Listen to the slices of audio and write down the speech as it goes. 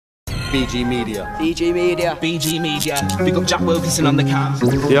BGMedia. BGMedia. BGMedia. Big up Jack Wilkinson on the cam.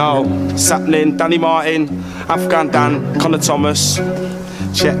 Yo, Sapling, Danny Martin, Afghan Dan, Connor Thomas.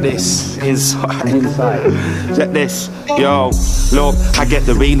 Check this, inside. Check this, yo, look, I get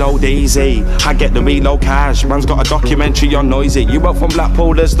the reload easy, I get the reload cash. Man's got a documentary on Noisy. You up from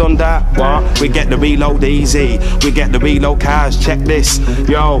Blackpool that's done that? What? We get the reload easy, we get the reload cash. Check this,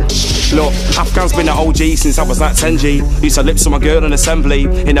 yo, look, Afghan's been an OG since I was like 10G. Used to lips on my girl in assembly,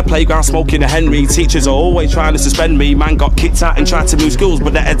 in the playground smoking a Henry. Teachers are always trying to suspend me. Man got kicked out and tried to move schools,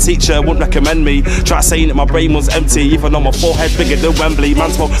 but the head teacher wouldn't recommend me. Tried saying that my brain was empty, even on my forehead bigger than Wembley. Man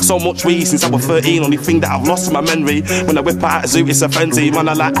smoked so much weed since I was 13, only thing that I've lost in my memory. When I whip out a zoo, it's a frenzy. Man,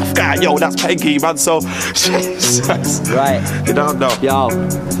 I like Afghan, yo, that's Peggy, man. So, Jesus. Right. You don't know. Yo,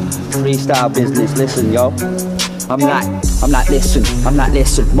 freestyle business, listen, yo. I'm like,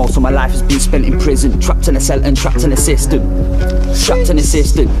 listen. Most of my life has been spent in prison, trapped in a cell and trapped in a system. Trapped in a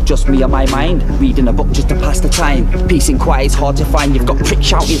system, just me and my mind, reading a book just to pass the time. Peace and quiet is hard to find, you've got pricks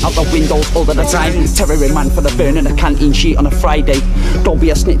shouting out the windows all of the time. Terroring man for the burning a canteen sheet on a Friday. Don't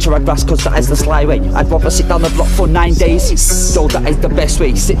be a snitch or a grass, cause that is the sly way. I'd rather sit down the block for 9 days. Yo, that is the best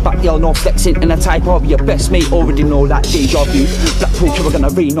way. Sit back, y'all no flexing in a type of your best mate. Already know that deja vu. Blackpool killer gonna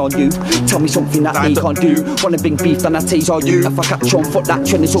rain on you. Tell me something that they can't do. Wanna bring beef, then I tease on you. If I catch on foot, that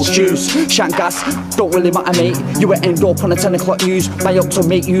trend is all shoes. Shank gas, don't really matter, mate. You will end up on a 10 o'clock news. My up to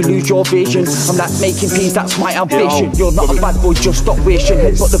make you lose your vision. I'm like making peace, that's my ambition. You're not a bad boy, just stop wishing.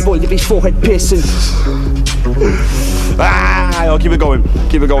 Headbutt the boy with his forehead piercing. I'll keep it going,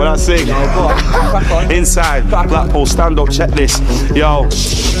 that's it. Inside, Blackpool, stand up, check this. Yo,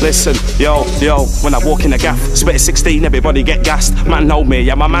 listen, yo, when I walk in the gaff, spit 16, everybody get gassed. Man know me,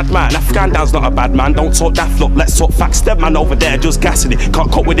 I'm a madman. Afghan Dan's not a bad man, don't talk daft, look, let's talk facts. Dead man over there just gassing it,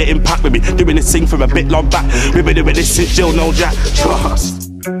 can't cope with the impact with me. Doing this thing from a bit long back, we've been doing this since Jill No Jack. Trust.